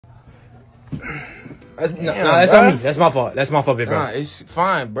That's on me. That's my fault. That's my fault, big bro. Nah, it's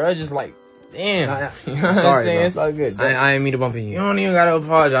fine, bro. Just like, damn. You know what Sorry, I'm saying? bro. It's all good. I ain't mean to bump into You you. don't even gotta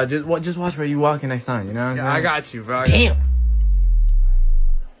apologize. Just watch where you walking next time. You know what I'm saying? I got you, bro. Damn.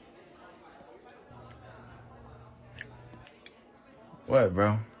 What,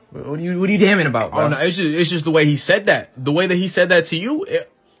 bro? What are you damning about, bro? Oh no, it's just the way he said that. The way that he said that to you. You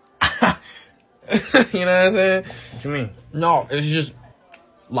know what I'm saying? What you mean? No, it's just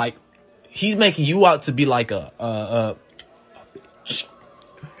like he's making you out to be like a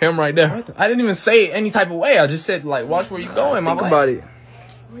him right there. I didn't even say it any type of way. I just said like, watch where you going, my boy. Think about it.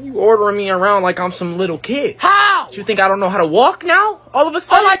 You ordering me around like I'm some little kid. How? You think I don't know how to walk now? All of a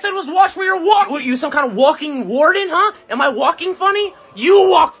sudden, All I said was watch where you're walking. What, you some kind of walking warden, huh? Am I walking funny? You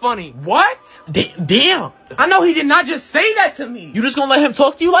walk funny. What? Damn. I know he did not just say that to me. You just gonna let him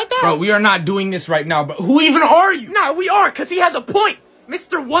talk to you like that? Bro, we are not doing this right now, but who even are you? Nah, we are, cause he has a point.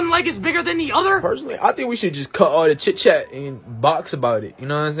 Mr. One Leg is bigger than the other? Personally, I think we should just cut all the chit chat and box about it. You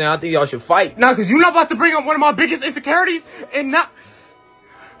know what I'm saying? I think y'all should fight. Nah, cause you're not about to bring up one of my biggest insecurities and not...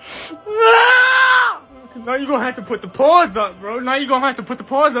 Now you're gonna have to put the paws up, bro. Now you're gonna have to put the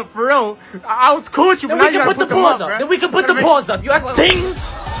paws up for real. I was cool with you, but now you gotta put the paws up. Then we can put the paws up. You act like... Ding!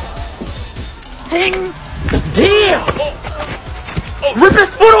 Ding! Damn! Rip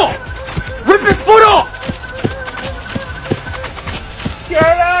his foot off! Rip his foot off!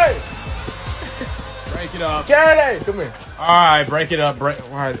 Get it! Break it up. Get it! Come here. Alright, break it up.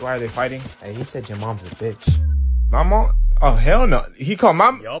 Why are they fighting? Hey, he said your mom's a bitch. My mom? Oh, hell no. He called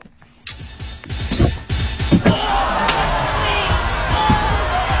my... Yup. I'm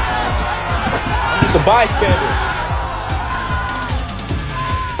just a bystander.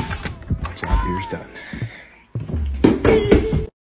 Job here's done.